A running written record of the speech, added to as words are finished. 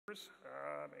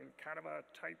In kind of a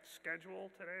tight schedule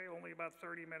today, only about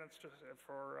 30 minutes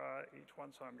for each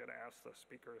one, so I'm going to ask the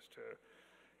speakers to,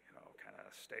 kind of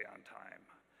stay on time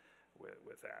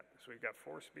with that. So we've got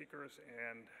 4 speakers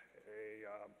and a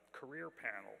career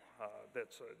panel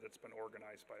that's been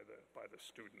organized by the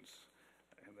students,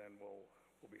 and then we'll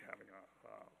be having a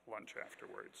lunch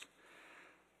afterwards.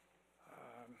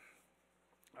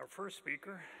 Our first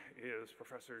speaker is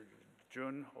Professor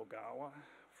Jun Ogawa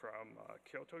from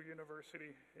Kyoto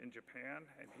University in Japan,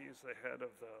 and he's the head of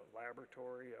the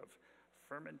Laboratory of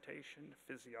Fermentation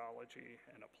Physiology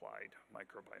and Applied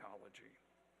Microbiology.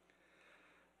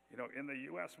 In the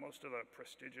US, most of the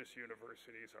prestigious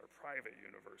universities are private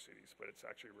universities, but it's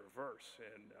actually reverse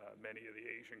in many of the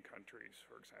Asian countries,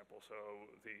 for example. So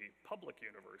the public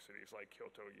universities like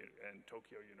Kyoto and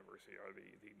Tokyo University are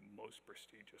the most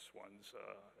prestigious ones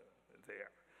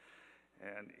there.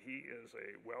 And he is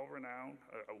a well-renowned,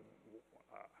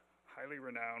 highly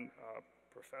renowned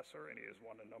professor, and he has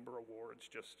won a number of awards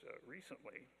just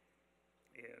recently.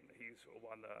 And he's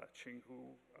won the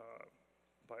Tsinghua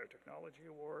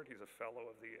Biotechnology Award. He's a fellow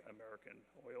of the American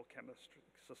Oil Chemistry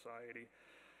Society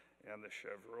and the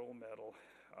Chevreul Medal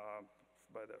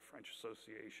by the French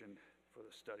Association for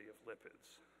the Study of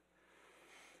Lipids.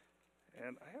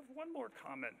 And I have one more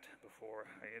comment before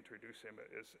I introduce him,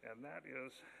 and that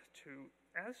is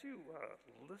as you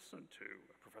listen to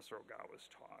Professor Ogawa's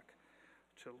talk,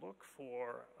 to look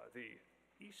for the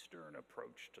Eastern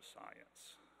approach to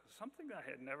science. Something that I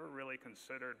had never really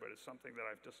considered, but it's something that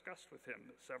I've discussed with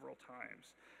him several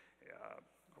times.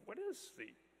 What is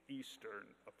the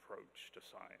Eastern approach to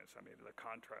science? I mean, the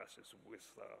contrast is with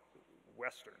the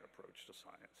Western approach to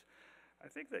science. I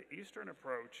think the Eastern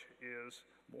approach is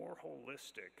more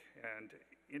holistic and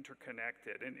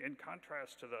interconnected, in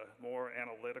contrast to the more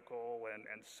analytical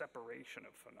and separation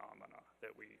of phenomena that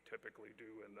we typically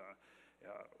do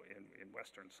in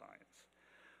Western science.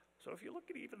 So if you look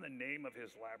at even the name of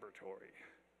his laboratory,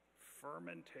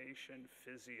 Fermentation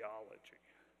Physiology,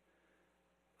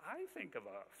 I think of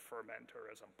a fermenter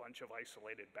as a bunch of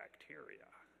isolated bacteria,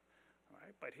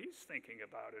 right? But he's thinking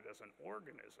about it as an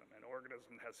organism. An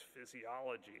organism has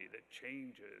physiology that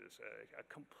changes, a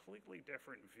completely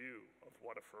different view of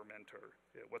what a fermenter,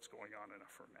 what's going on in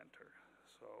a fermenter.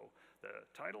 So the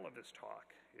title of his talk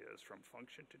is From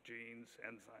Function to Genes,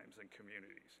 Enzymes, and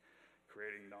Communities,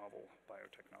 Creating Novel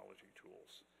Biotechnology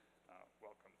Tools.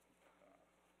 Welcome,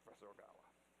 Professor Ogawa.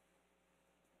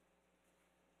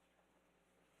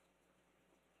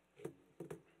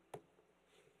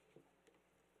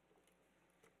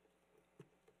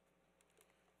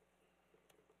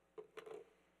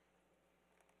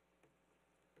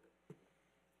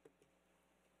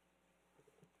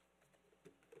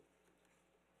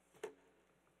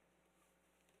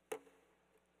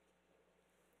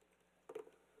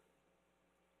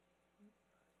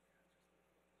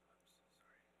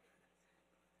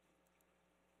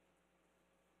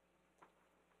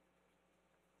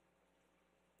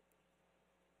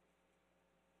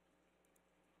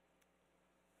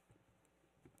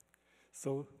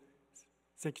 So,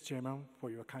 thank you, Chairman, for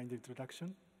your kind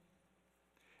introduction.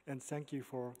 And thank you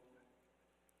for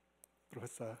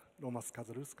Professor Romas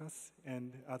Kazaluskas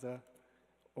and other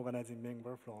organizing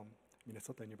member from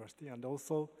Minnesota University, and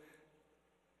also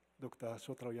Dr.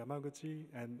 Shotaro Yamaguchi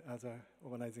and other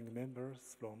organizing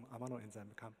members from Amano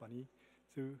Enzyme Company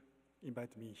to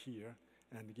invite me here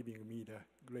and giving me the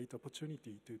great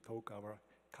opportunity to talk our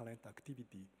current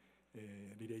activity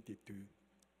related to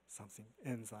something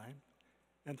enzyme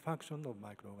and function of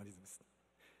microorganisms.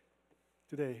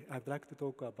 Today, I'd like to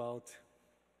talk about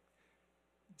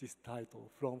this title,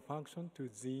 From Function to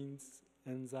Genes,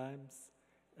 Enzymes,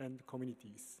 and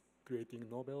Communities, Creating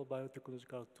Novel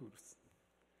Biotechnological Tools.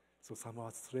 So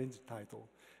somewhat strange title,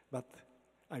 but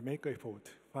I make effort,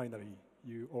 finally,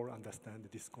 you all understand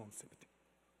this concept.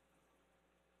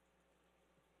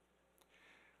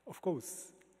 Of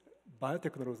course,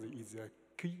 biotechnology is a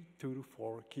key tool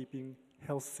for keeping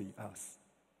healthy us.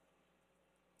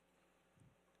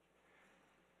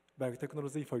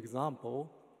 Biotechnology, for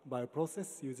example,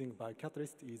 bioprocess using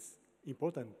biocatalyst is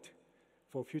important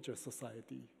for future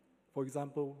society. For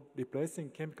example, replacing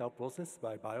chemical process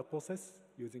by bioprocess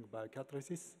using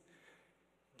biocatalysis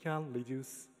can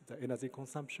reduce the energy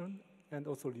consumption and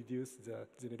also reduce the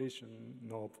generation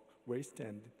of waste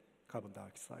and carbon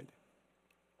dioxide.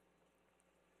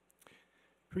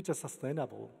 Future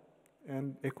sustainable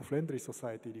and eco-friendly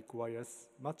society requires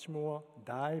much more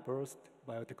diverse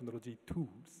biotechnology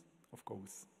tools, of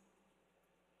course.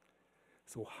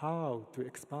 So how to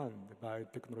expand the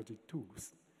biotechnology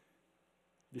tools?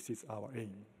 This is our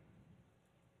aim.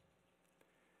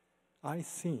 I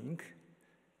think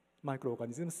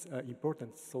microorganisms are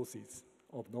important sources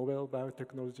of novel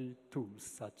biotechnology tools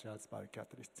such as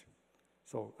biocatalysts.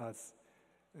 So as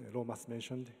Lomas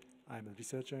mentioned, I'm a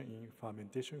researcher in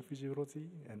fermentation physiology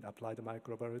and applied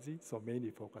microbiology, so mainly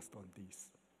focused on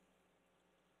these.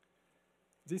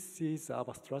 This is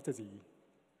our strategy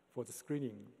for the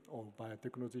screening of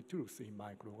biotechnology tools in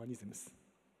microorganisms.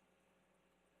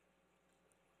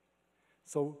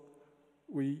 So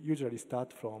we usually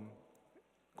start from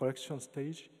collection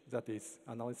stage, that is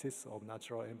analysis of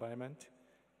natural environment,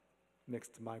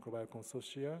 next microbial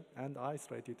consortia, and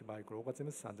isolated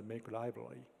microorganisms and make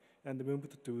library, and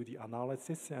moved to the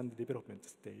analysis and development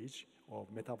stage of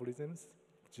metabolisms,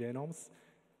 genomes,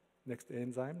 next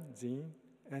enzyme, gene,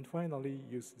 and finally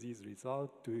use these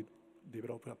results to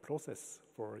develop a process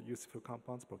for useful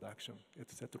compounds production,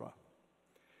 etc.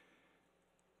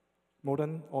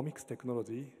 Modern omics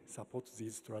technology supports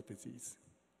these strategies.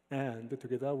 And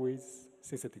together with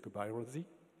synthetic biology,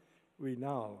 we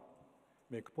now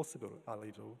make possible a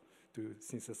little to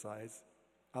synthesize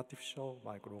artificial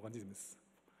microorganisms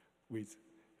with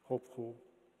hopeful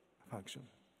function.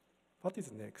 What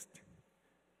is next?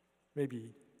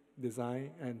 Maybe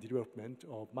design and development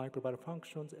of microbial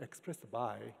functions expressed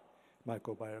by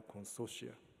microbial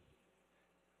consortia.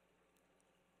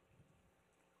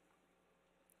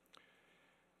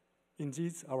 In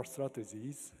these our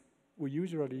strategies, we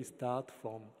usually start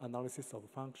from analysis of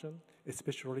function,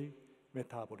 especially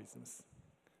metabolisms.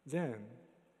 Then,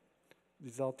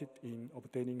 resulted in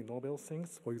obtaining novel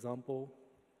things, for example,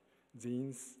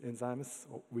 genes, enzymes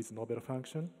with novel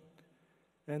function,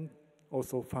 and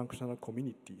also functional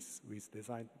communities with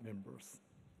designed members.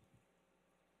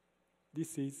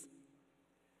 This is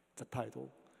the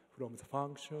title, From the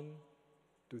Function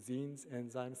to Genes,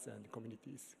 Enzymes, and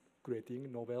Communities,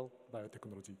 Creating Novel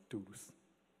Biotechnology Tools.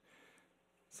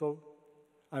 So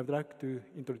I would like to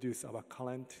introduce our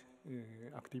current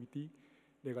activity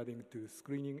regarding to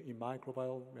screening in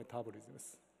microbial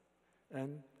metabolisms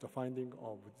and the finding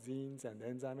of genes and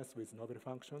enzymes with novel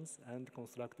functions and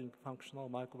constructing functional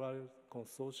microbial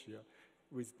consortia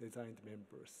with designed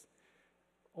members.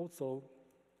 Also,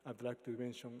 I would like to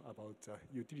mention about the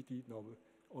utility of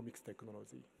omics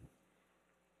technology.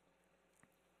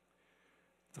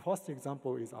 The first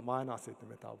example is amino acid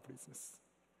metabolisms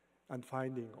and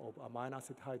finding of amino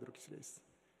acid hydroxylase,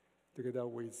 together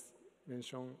with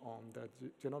mention on the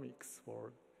genomics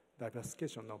for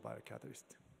diversification of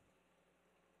biocatalyst.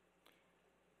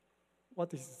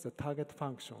 What is the target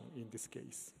function in this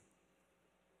case?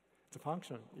 The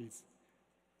function is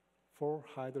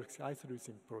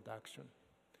 4-hydroxyisoleucine production,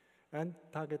 and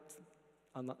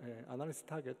analysis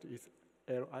target is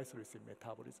L-isoleucine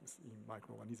metabolisms in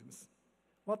microorganisms.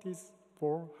 What is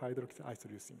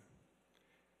 4-hydroxyisoleucine?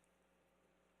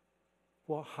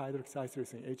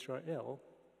 4-hydroxyisoleucine HRL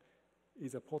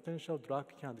is a potential drug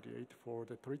candidate for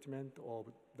the treatment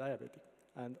of diabetes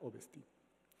and obesity.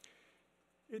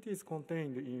 It is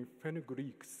contained in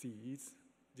fenugreek seeds.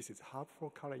 This is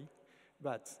harmful calorie,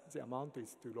 but the amount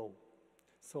is too low.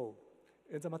 So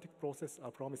enzymatic processes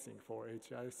are promising for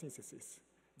HRL synthesis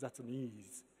that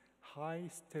needs high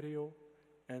stereo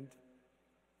and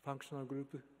functional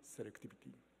group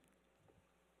selectivity.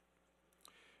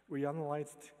 We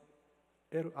analyzed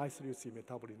L-isoleucine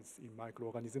metabolisms in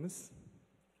microorganisms.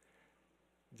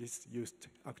 This used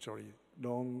actually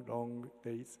long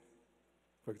days,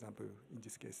 for example, in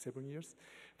this case, 7 years.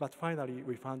 But finally,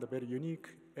 we found a very unique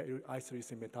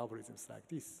L-isoleucine metabolisms like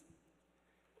this.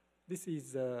 This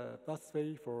is a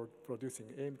pathway for producing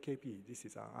AMKP. This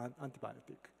is an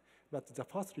antibiotic. But the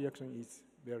first reaction is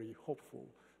very hopeful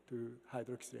to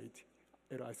hydroxylate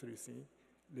L-isoleucine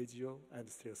regio and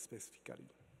stereospecifically.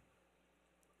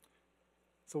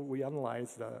 So we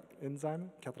analyzed the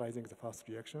enzyme catalyzing the first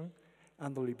reaction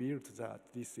and revealed that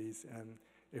this is an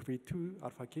Fe2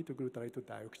 alpha ketoglutarate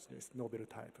dioxygenase novel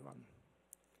type 1.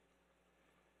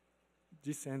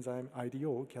 This enzyme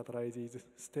IDO catalyzes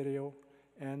stereo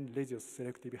and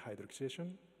regio-selective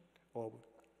hydroxylation of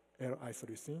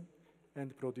L-isoleucine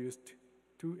and produced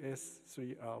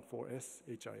 2S3R4S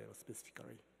HRL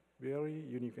specifically. Very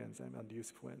unique enzyme and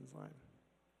useful enzyme.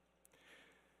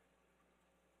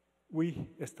 We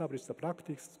established the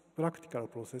practical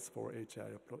process for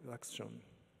HRL production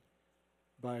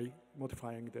by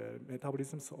modifying the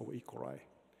metabolisms of E. coli,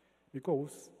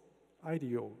 because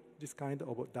IDO, this kind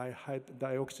of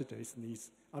dioxygenase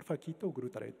needs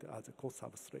alpha-ketoglutarate as a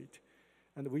co-substrate,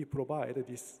 and we provide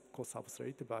this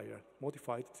co-substrate by a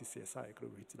modified TCA cycle,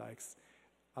 which likes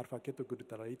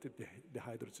alpha-ketoglutarate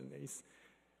dehydrogenase,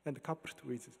 and coupled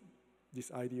with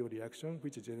this IDO reaction,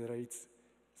 which generates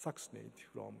succinate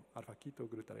from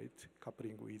alpha-ketoglutarate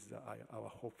coupling with our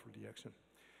hopeful reaction.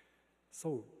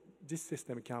 So this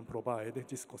system can provide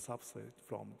disco substrate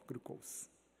from glucose.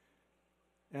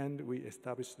 And we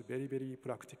established a very, very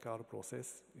practical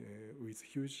process with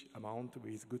huge amount,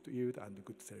 with good yield and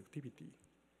good selectivity.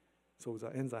 So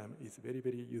the enzyme is very,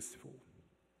 very useful.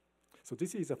 So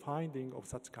this is a finding of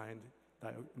such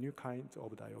new kind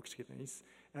of dioxygenase,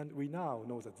 and we now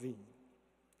know the gene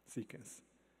sequence.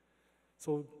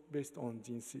 So based on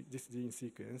this gene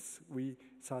sequence, we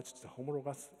searched the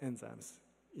homologous enzymes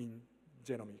in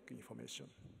genomic information.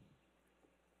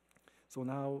 So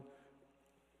now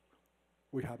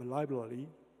we have a library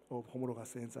of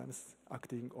homologous enzymes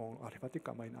acting on aliphatic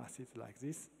amino acids like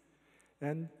this,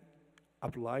 and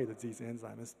applied these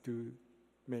enzymes to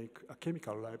make a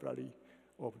chemical library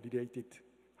of related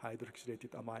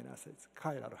hydroxylated amino acids,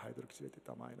 chiral hydroxylated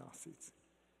amino acids,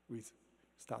 with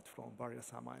start from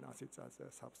various amino acids as a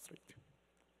substrate.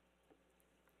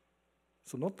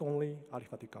 So not only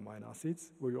aliphatic amino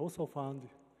acids, we also found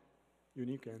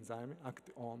unique enzyme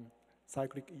act on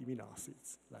cyclic amino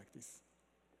acids like this.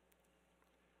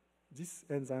 This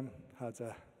enzyme has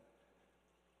a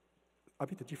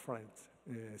bit different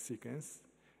sequence,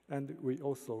 and we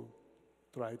also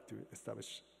tried to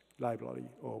establish library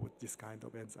of this kind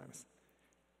of enzymes.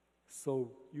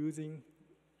 So using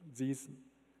these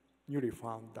newly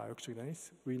found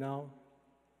dioxygenase, we now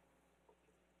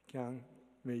can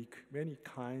make many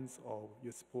kinds of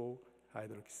useful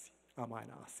hydroxy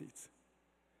amino acids.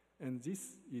 And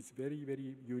this is very,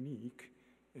 very unique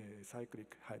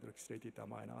cyclic hydroxylated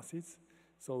amino acids.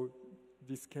 So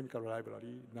this chemical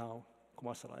library now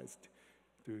commercialized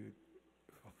to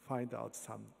find out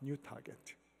some new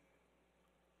target.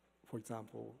 For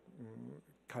example,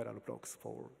 chiral blocks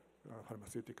for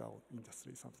pharmaceutical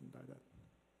industry, something like that.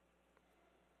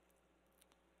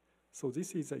 So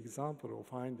this is an example of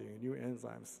finding new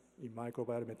enzymes in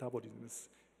microbial metabolisms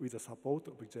with the support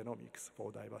of genomics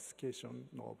for diversification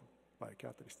of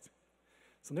biocatalysts.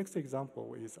 So next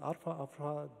example is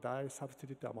alpha-alpha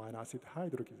disubstituted amino acid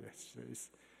hydroxylase.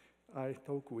 I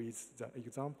talk with the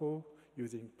example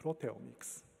using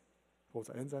proteomics for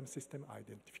the enzyme system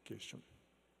identification.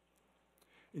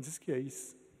 In this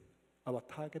case, our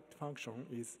target function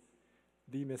is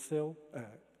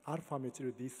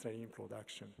alpha-methyl D-serine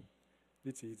production.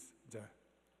 This is the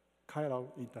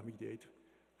chiral intermediate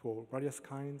for various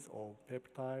kinds of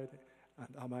peptide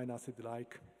and amino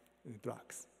acid-like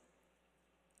drugs.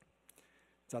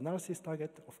 The analysis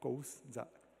target, of course, the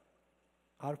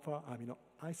alpha amino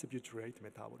isobutyrate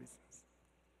metabolisms.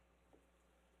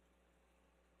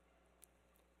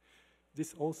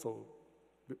 This also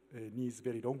needs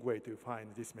very long way to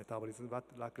find this metabolism, but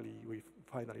luckily we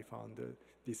finally found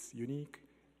this unique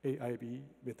AIB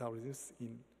metabolisms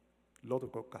in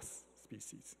Rhodococcus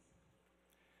species.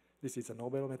 This is a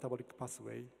novel metabolic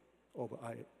pathway of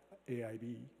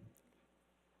AIB,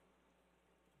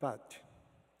 but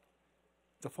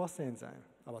the first enzyme,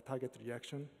 our target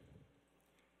reaction,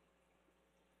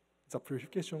 the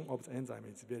purification of the enzyme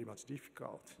is very much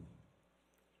difficult.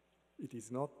 It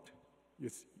is not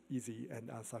easy and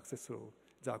unsuccessful.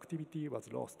 The activity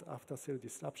was lost after cell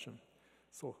disruption.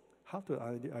 So how to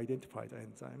identify the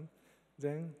enzyme?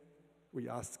 Then we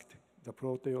asked the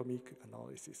proteomic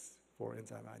analysis for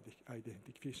enzyme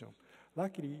identification.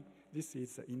 Luckily, this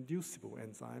is an inducible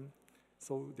enzyme,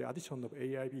 so the addition of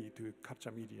AIB to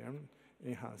culture medium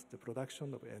enhanced the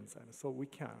production of enzymes. So we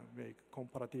can make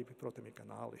comparative proteomic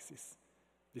analysis.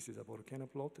 This is a volcano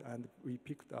plot, and we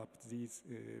picked up these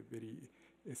very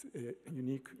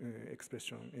unique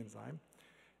expression enzyme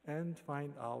and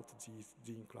find out this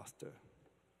gene cluster.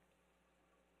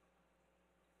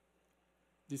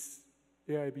 This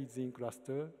AIB gene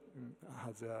cluster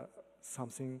has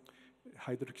something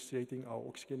hydroxylating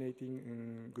or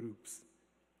oxygenating groups.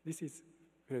 This is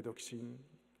ferredoxin,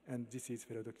 and this is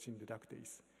ferredoxin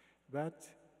reductase. But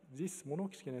this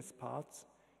monooxygenase part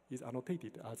is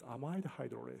annotated as amide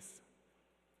hydrolase.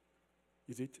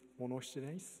 Is it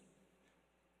monooxygenase?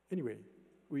 Anyway,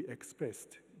 we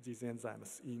expressed these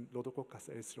enzymes in Rhodococcus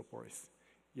erythropoiesis.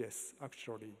 Yes,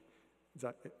 actually,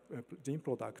 the gene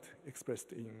product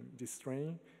expressed in this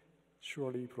strain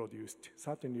certainly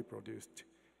produced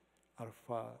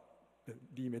alpha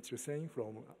D-methylserine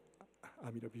from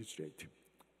aminobutyrate,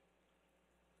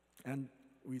 and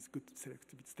with good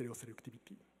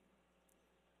stereoselectivity.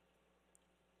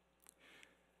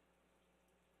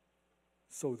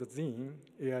 So the gene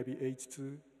AIB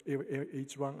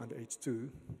H1 and H2,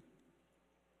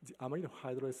 the amino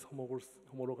hydrolase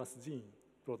homologous gene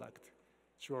product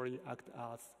surely act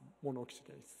as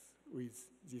monooxygenase with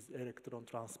this electron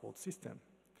transport system.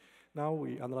 Now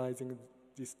we are analyzing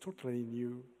this totally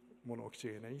new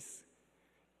monooxygenase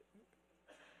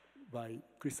by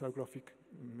crystallographic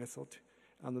method.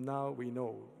 And now we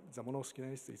know the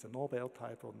monooxygenase is a novel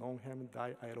type of non-hem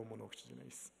diiron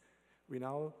monooxygenase. We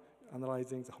now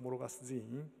analyzing the homologous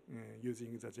gene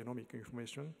using the genomic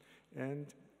information and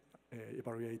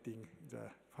evaluating the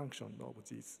function of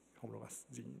these homologous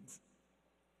genes.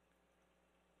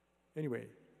 Anyway,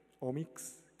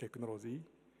 omics technology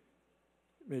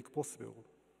make possible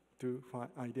to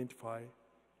identify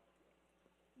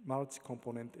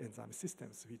multi-component enzyme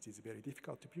systems, which is very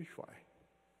difficult to purify.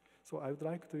 So I would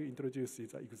like to introduce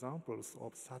these examples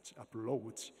of such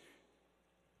approach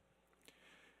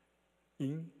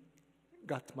in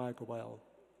gut microbial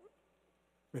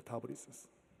metabolism.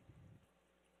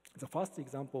 The first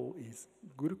example is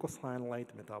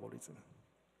glucosinolate metabolism.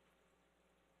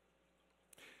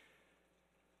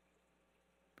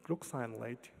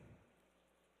 Glucosinolate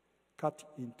cut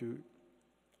into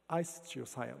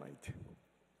isothiocyanate.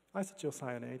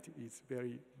 Isothiocyanate is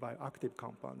very bioactive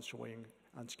compound showing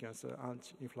anti-cancer,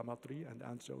 anti-inflammatory, and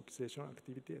anti-oxidation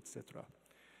activity, etc.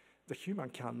 The human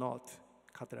cannot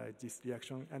catalyze this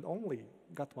reaction, and only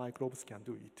gut microbes can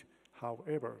do it.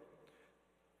 However,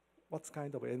 what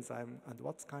kind of enzyme and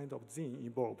what kind of gene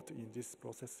involved in this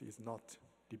process is not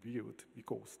reviewed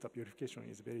because the purification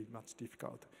is very much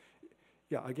difficult.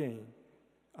 Yeah, again,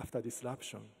 after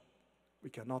disruption, we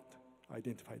cannot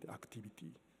identify the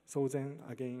activity. So then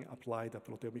again, apply the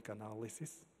proteomic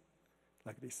analysis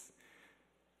like this.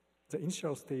 The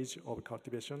initial stage of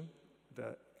cultivation,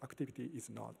 the activity is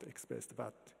not expressed,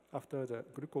 but after the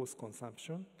glucose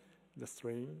consumption, the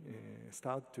strain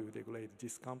start to degrade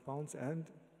these compounds and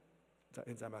the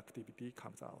enzyme activity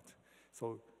comes out.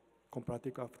 So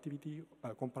comparative activity,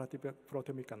 comparative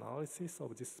proteomic analysis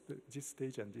of this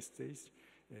stage and this stage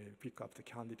pick up the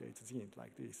candidate gene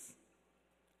like this.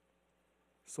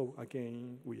 So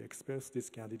again, we express this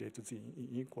candidate gene in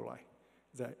E. coli.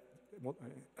 The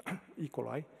E.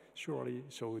 coli surely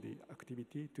show the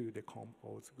activity to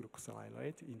decompose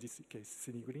glucosinolate, in this case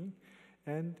sinigrin,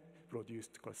 and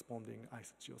produced corresponding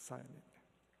isothiocyanate.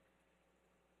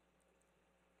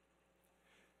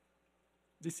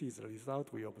 This is the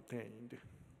result we obtained.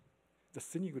 The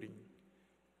sinigrin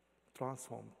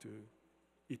transformed to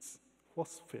its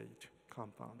phosphate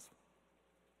compounds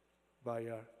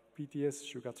via PTS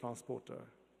sugar transporter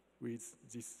with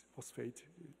this phosphate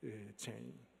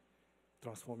chain,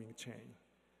 transforming chain.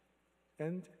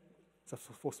 And the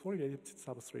phosphorylated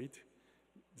substrate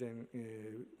then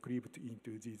cleaved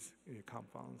into these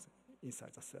compounds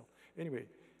inside the cell. Anyway,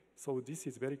 so this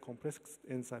is very complex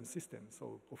enzyme system.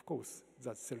 So of course,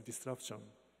 that cell disruption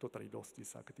totally lost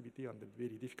this activity and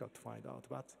very difficult to find out.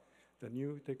 But the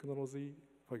new technology,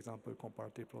 for example,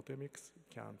 comparative proteomics,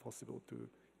 can possible to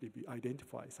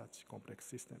identify such complex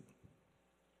system.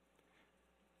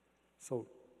 So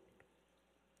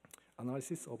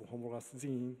analysis of homologous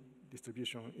gene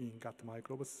distribution in gut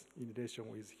microbes in relation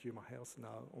with human health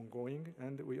now ongoing,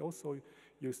 and we also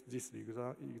use this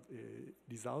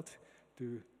result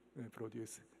to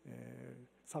produce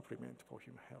supplement for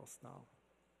human health now.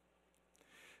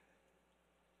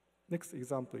 Next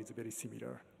example is very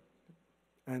similar,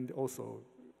 and also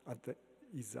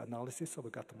is analysis of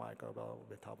gut microbial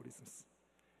metabolisms,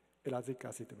 elazic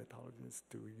acid metabolisms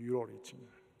to urolithin.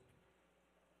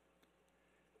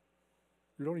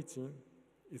 Urolithin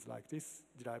is like this,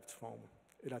 derived from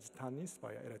elagitannins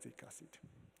via elazic acid.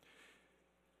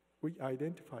 We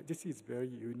identify, this is very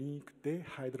unique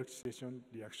dehydroxylation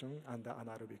reaction under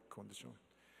anaerobic condition.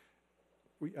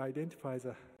 We identify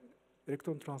the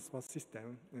electron transfer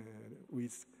system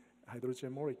with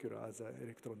hydrogen molecule as an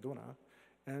electron donor,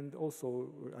 and also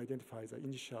identify the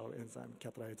initial enzyme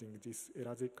catalyzing this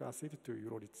elazic acid to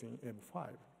urolithin M5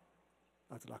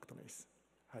 as lactonase,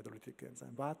 hydrolytic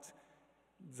enzyme. But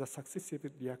the successive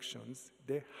reactions,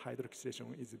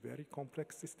 dehydroxylation is a very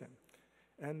complex system.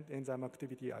 And enzyme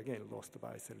activity again lost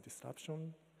by cell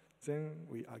disruption. Then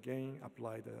we again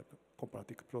apply the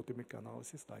comparative proteomic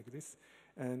analysis like this,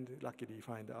 and luckily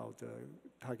find out the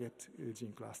target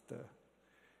gene cluster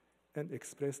and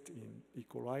expressed in E.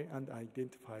 coli and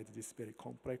identified these very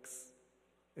complex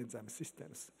enzyme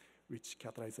systems which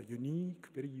catalyze a unique,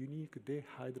 very unique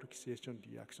dehydroxylation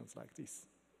reactions like this.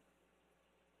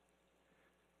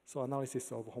 So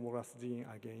analysis of homologous gene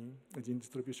again, gene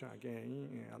distribution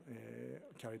again,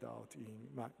 carried out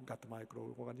in gut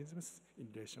microorganisms in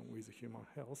relation with human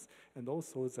health, and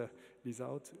also the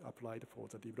result applied for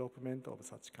the development of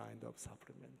such kind of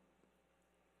supplement.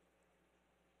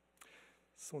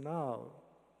 So now,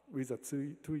 with the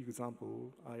two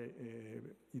examples, I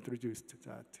introduced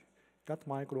that gut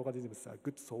microorganisms are a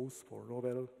good source for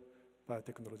novel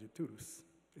biotechnology tools,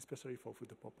 especially for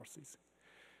food purposes.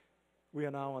 We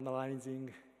are now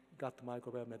analyzing gut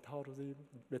microbial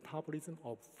metabolism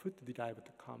of food-derived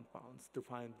compounds to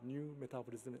find new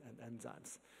metabolism and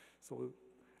enzymes. So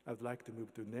I'd like to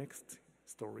move to the next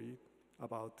story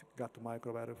about gut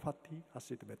microbial fatty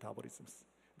acid metabolisms,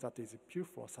 that is pure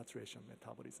for saturation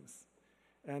metabolisms.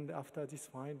 And after this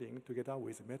finding, together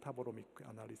with metabolomic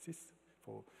analysis,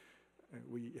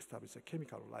 we established a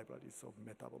chemical libraries of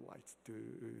metabolites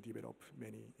to develop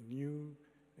many new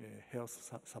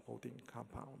health-supporting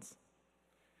compounds.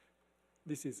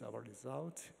 This is our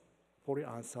result.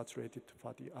 Polyunsaturated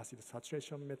fatty acid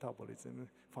saturation metabolism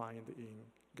found in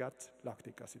gut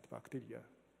lactic acid bacteria.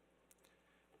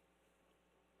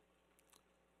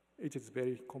 It is a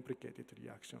very complicated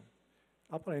reaction.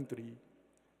 Apparently,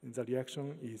 the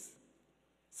reaction is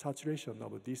saturation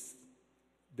of this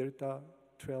delta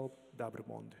 12 double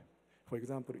bond. For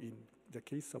example, in the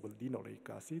case of linoleic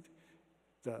acid,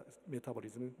 the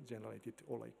metabolism generated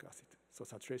oleic acid, so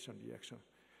saturation reaction.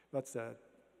 But the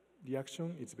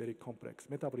reaction is very complex.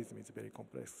 Metabolism is very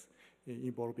complex,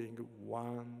 involving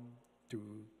 1,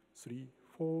 2, 3,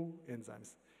 4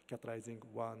 enzymes, catalyzing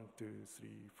 1, 2, 3,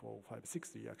 4, 5,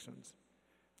 6 reactions.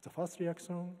 The first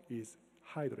reaction is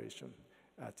hydration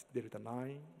at delta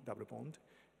 9 double bond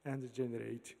and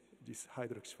generate this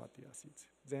hydroxy fatty acids.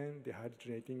 Then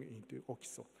dehydrogenating into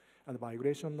oxyso. And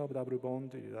migration of double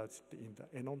bond results in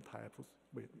the enon type of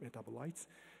metabolites.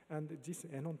 And this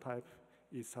enon type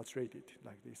is saturated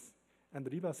like this.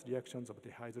 And reverse reactions of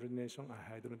dehydrogenation and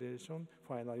hydrogenation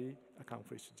finally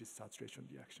accomplish this saturation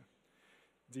reaction.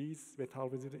 These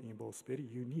metabolisms involve very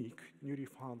unique, newly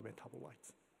found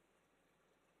metabolites.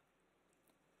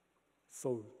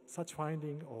 So such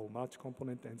finding of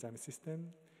multi-component enzyme system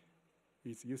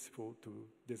is useful to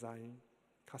design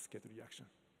cascade reaction.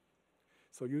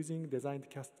 So using designed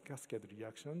cascade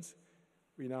reactions,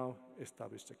 we now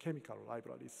established the chemical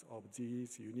libraries of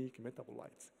these unique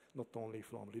metabolites, not only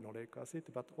from linoleic acid,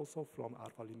 but also from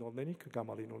alpha-linolenic,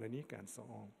 gamma-linolenic, and so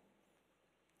on.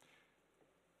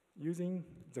 Using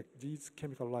these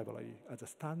chemical library as a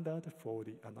standard for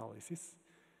the analysis,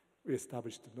 we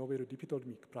established a novel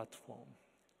lipidomic platform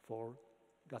for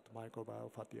gut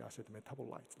microbial fatty acid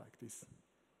metabolites like this,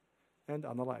 and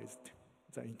analyzed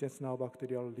the intestinal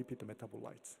bacterial lipid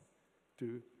metabolites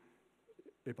to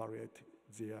evaluate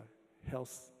their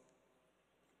health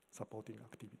supporting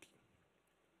activity.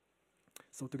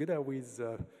 So together with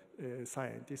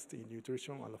scientists in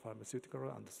nutrition and pharmaceutical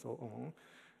and so on,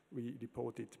 we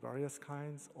reported various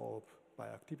kinds of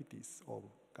bioactivities of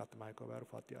gut microbial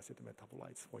fatty acid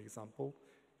metabolites. For example,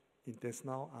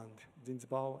 intestinal and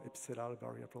gingival epithelial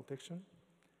barrier protection,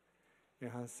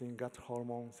 enhancing gut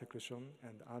hormone secretion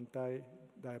and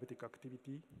anti-diabetic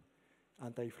activity,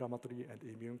 anti-inflammatory and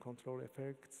immune control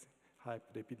effects,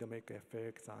 hyperlipidomic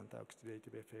effects,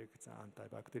 antioxidative effects,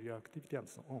 antibacterial activity, and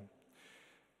so on.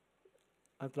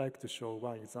 I'd like to show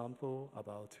one example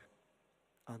about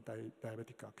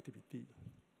anti-diabetic activity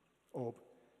of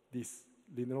this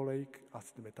linoleic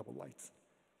acid metabolites.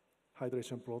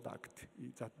 Hydration product,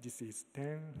 this is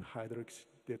 10-hydroxy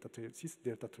cis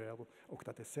delta 12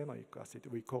 octatesanoic acid.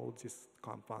 We call this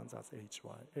compounds as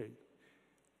HYA.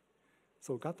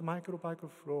 So gut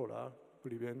microbioflora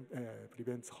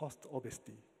prevents host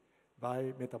obesity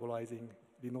by metabolizing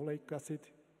linoleic acid,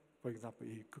 for example,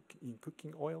 in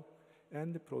cooking oil,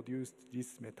 and produced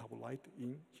this metabolite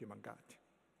in human gut.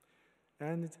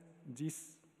 And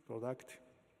this product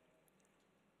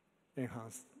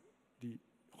enhances the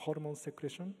hormone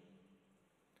secretion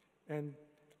and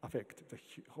affect the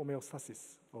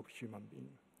homeostasis of human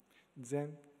being.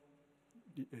 Then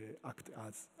act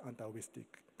as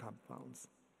anti-obestic compounds.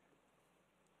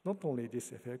 Not only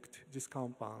this effect, these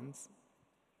compounds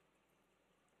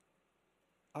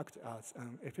act as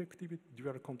an effective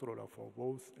dual controller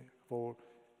for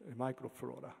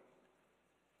microflora.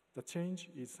 The change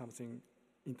is something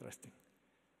interesting.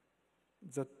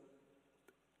 The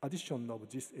addition of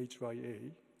this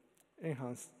HYA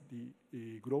enhance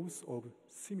the growth of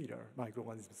similar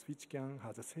microorganisms which can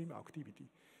have the same activity,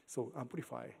 so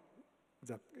amplify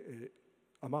the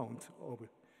amount of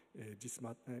these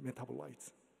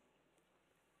metabolites.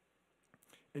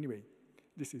 Anyway,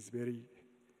 this is very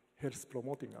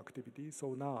health-promoting activity,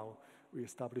 so now we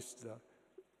established the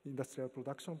industrial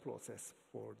production process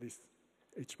for this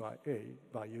HYA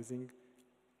by using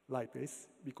lipase,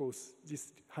 because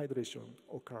this hydration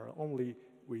occurs only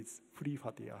with free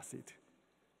fatty acid.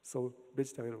 So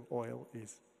vegetable oil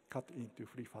is cut into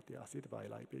free fatty acid by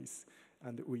lipase,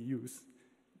 and we use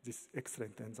this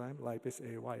excellent enzyme, lipase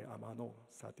AY amino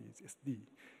 30SD,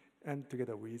 and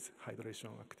together with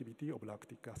hydration activity of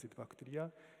lactic acid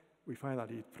bacteria, we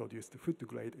finally produced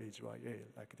food-grade HYA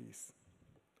like this,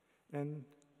 and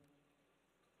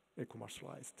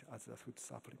commercialized as a food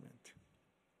supplement.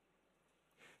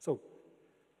 So,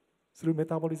 through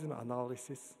metabolism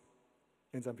analysis,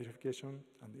 enzyme purification,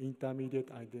 and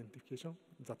intermediate identification,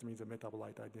 that means the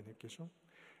metabolite identification,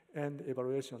 and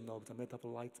evaluation of the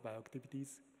metabolites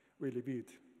bioactivities, we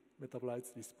reviewed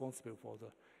metabolites responsible for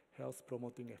the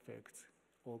health-promoting effects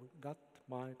of gut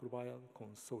microbiome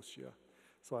consortia.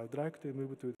 So I'd like to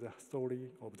move to the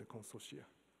story of the consortia.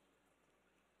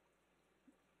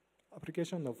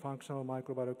 Application of functional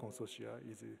microbiome consortia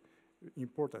is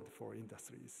important for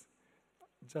industries.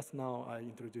 Just now, I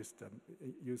introduced the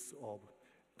use of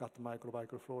gut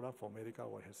microflora for medical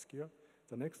or healthcare.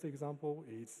 The next example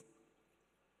is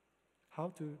how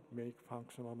to make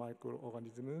functional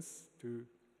microorganisms to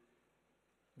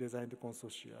design the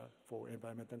consortia for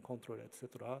environmental control,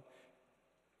 etc.,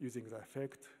 using the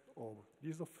effect of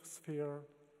lithosphere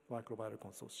microbial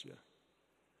consortia,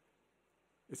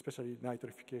 especially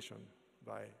nitrification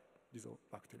by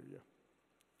lithobacteria.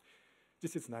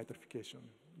 This is nitrification,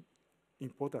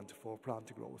 important for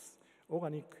plant growth.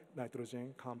 Organic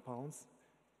nitrogen compounds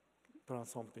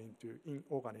transformed into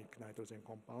inorganic nitrogen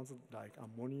compounds like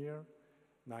ammonia,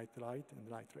 nitrite, and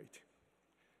nitrate.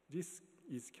 This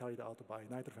is carried out by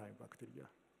nitrifying bacteria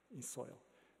in soil.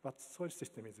 But soil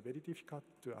system is very difficult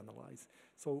to analyze.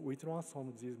 So we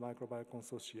transform these microbial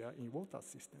consortia in water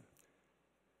system.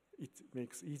 It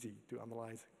makes easy to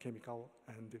analyze chemical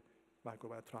and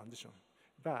microbial transition.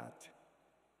 But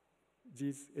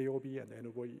this AOB and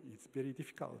NOV is very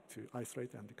difficult to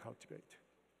isolate and cultivate.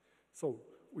 So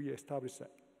we established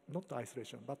not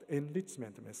isolation, but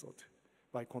enrichment method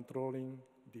by controlling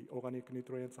the organic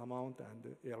nutrients amount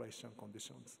and aeration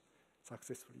conditions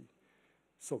successfully.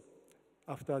 So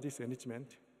after this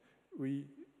enrichment, we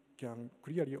can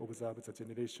clearly observe the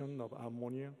generation of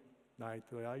ammonia,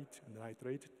 nitrite, and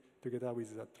nitrate together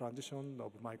with the transition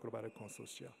of microbial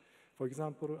consortia. For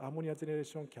example, ammonia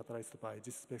generation catalyzed by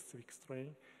this specific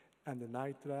strain, and the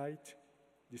nitrite,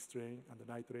 this strain, and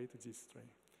the nitrate, this strain.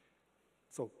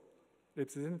 So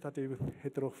representative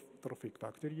heterotrophic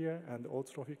bacteria and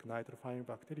autotrophic nitrifying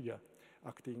bacteria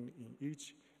acting in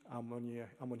each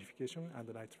ammonification and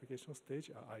nitrification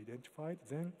stage are identified,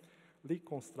 then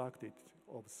reconstructed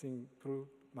of simple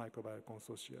microbial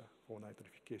consortia for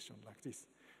nitrification like this.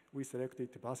 We selected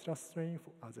Bacillus strain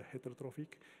as a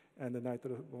heterotrophic and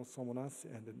Nitrosomonas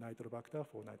and Nitrobacter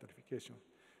for nitrification.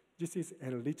 This is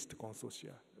enriched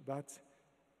consortia, but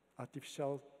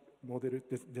artificial model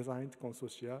designed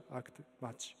consortia act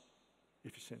much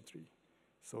efficiently.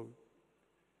 So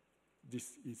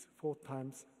this is 4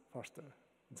 times faster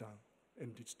than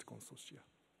enriched consortia.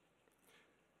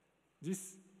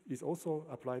 This is also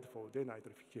applied for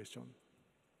denitrification.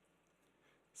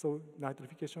 So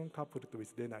nitrification coupled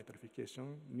with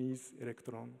denitrification needs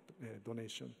electron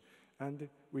donation. And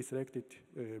we selected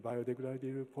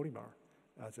biodegradable polymer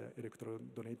as an electron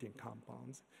donating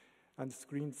compounds and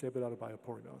screened several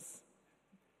biopolymers.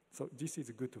 So this is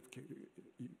a good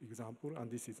example, and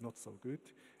this is not so good.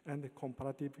 And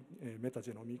comparative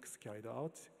metagenomics carried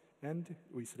out, and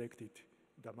we selected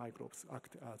the microbes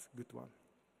act as good one.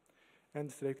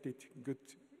 And selected good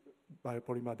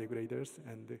biopolymer degraders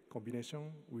and the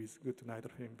combination with good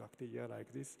nitrogen bacteria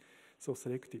like this. So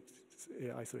selected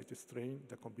isolated strain,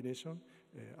 the combination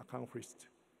accomplished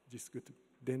this good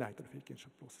denitrification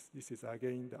process. This is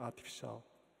again the artificial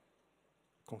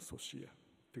consortia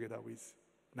together with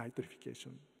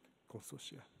nitrification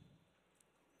consortia.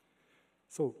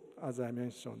 So as I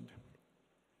mentioned,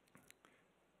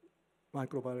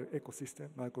 microbial ecosystem,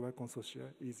 microbial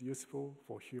consortia is useful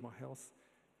for human health,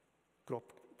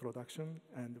 crop production,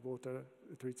 and water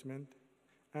treatment.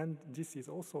 And this is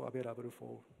also available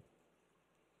for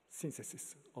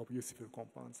synthesis of useful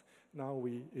compounds. Now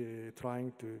we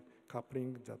trying to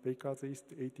coupling the Baker's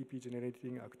yeast ATP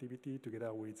generating activity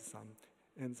together with some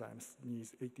enzymes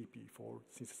needs ATP for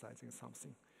synthesizing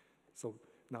something. So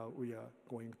now we are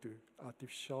going to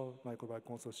artificial microbial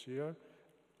consortia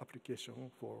application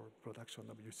for production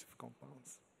of useful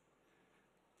compounds.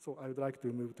 So I would like to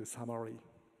move to summary.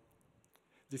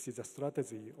 This is a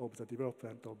strategy of the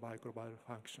development of microbial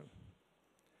function.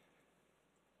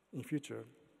 In future,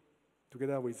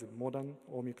 together with modern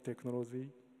omic technology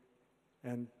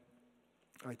and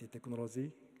IT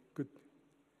technology, could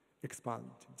expand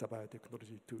the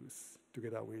biotechnology tools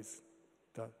together with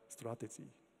the strategy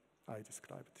I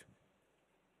described.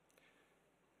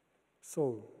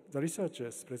 So the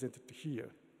researchers presented here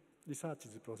research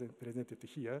is presented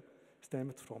here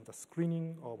stemmed from the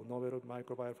screening of novel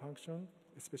microbial function,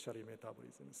 especially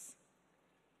metabolisms.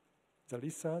 The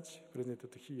research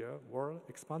presented here were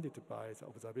expanded by the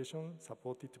observation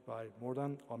supported by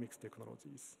modern omics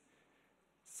technologies.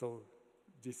 So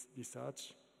this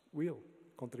research will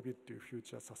contribute to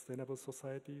future sustainable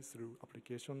society through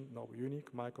application of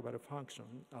unique microbial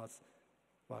function as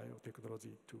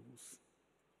biotechnology tools.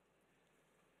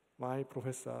 My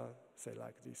professor said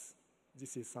like this.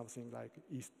 This is something like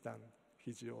Eastern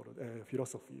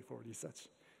philosophy for research.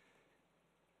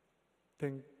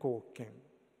 天候権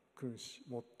君子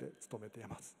もって務めてい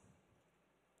ます。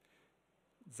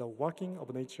The working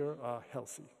of nature are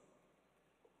healthy.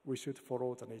 We should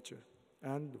follow the nature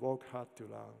and work hard to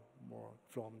learn more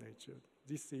from nature.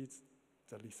 This is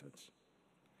the research.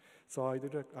 So I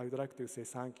would like to say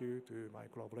thank you to my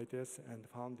collaborators and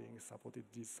founding supported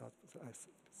this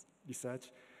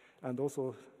research, and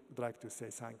also would like to say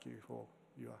thank you for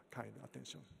your kind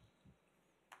attention.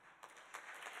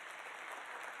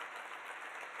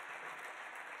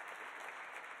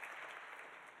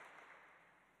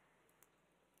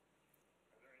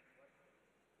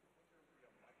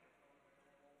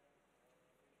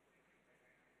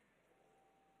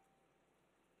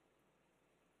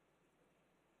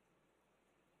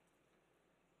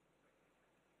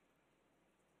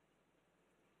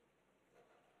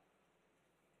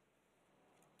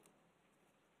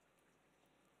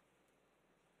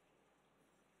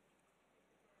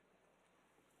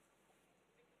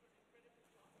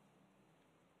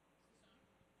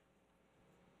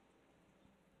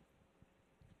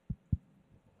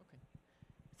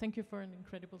 Thank you for an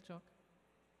incredible talk.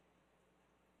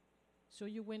 So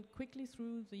you went quickly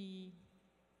through the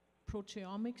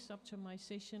proteomics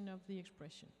optimization of the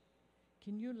expression.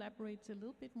 Can you elaborate a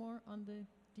little bit more on the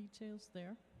details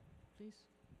there, please?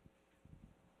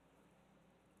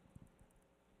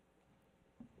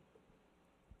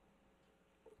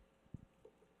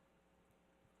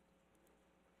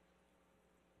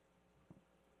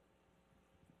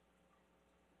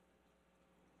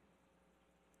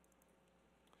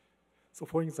 So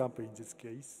for example, in this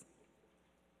case,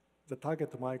 the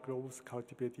target microbes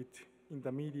cultivated in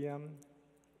the medium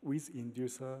with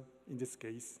inducer, in this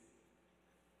case,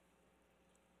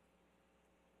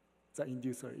 the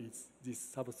inducer is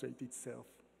this substrate itself.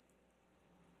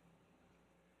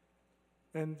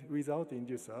 And without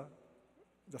inducer,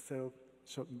 the cell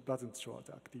doesn't show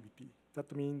the activity.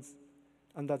 That means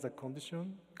under the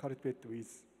condition cultivated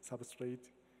with substrate,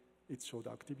 it showed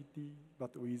activity,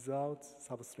 but without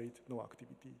substrate, no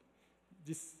activity.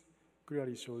 This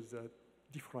clearly shows the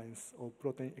difference of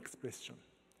protein expression.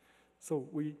 So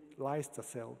we lyse the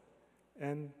cell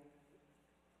and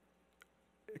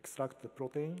extract the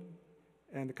protein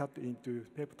and cut into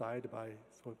peptide by,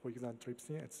 so for example,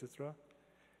 trypsin, etc.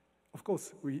 Of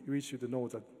course, we should know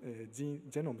the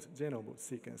genome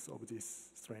sequence of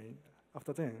this strain.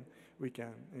 After then, we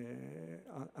can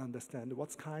understand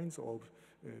what kinds of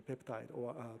peptide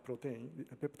or protein,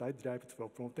 peptide derived from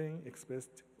protein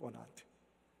expressed or not.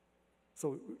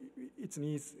 So it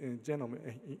needs genome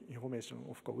information,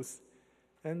 of course,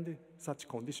 and such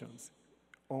conditions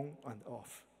on and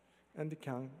off, and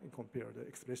can compare the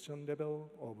expression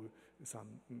level of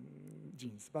some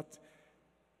genes. But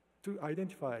to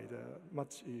identify the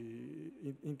much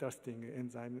interesting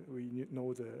enzyme, we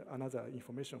know another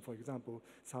information. For example,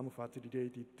 some fat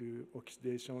related to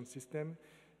oxidation system.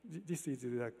 This is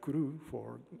a clue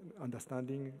for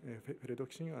understanding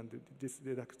reduction, and this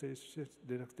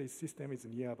reductase system is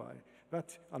nearby,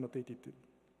 but annotated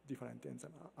different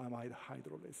enzyme, amide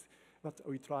hydrolase. But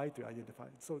we try to identify.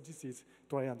 So this is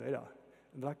try and error.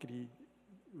 And luckily,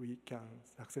 we can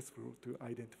successfully to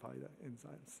identify the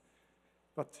enzymes.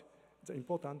 But the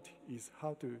important is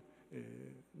how to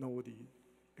know the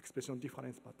expression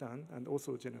difference pattern and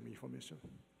also genome information.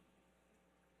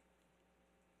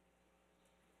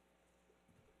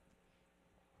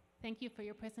 Thank you for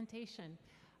your presentation.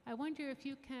 I wonder if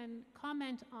you can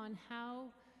comment on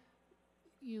how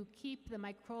you keep the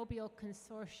microbial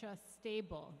consortia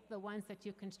stable, the ones that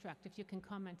you construct, if you can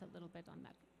comment a little bit on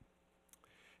that.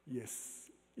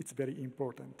 Yes, it's very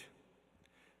important.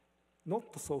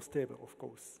 Not so stable, of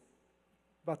course,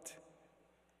 but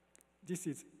this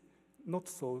is not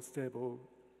so stable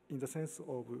in the sense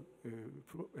of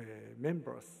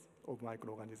members of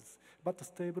microorganisms, but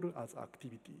stable as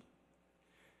activity.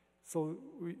 So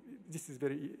this is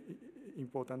very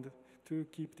important to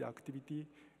keep the activity.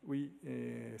 We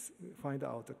find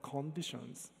out the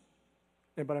conditions,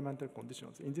 environmental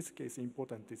conditions. In this case,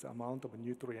 important is amount of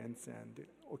nutrients and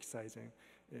oxygen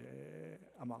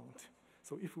amount.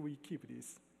 So if we keep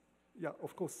this, Yeah,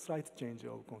 of course, slight change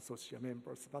of consortia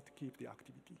members, but keep the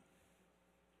activity.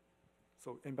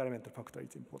 So environmental factor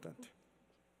is important.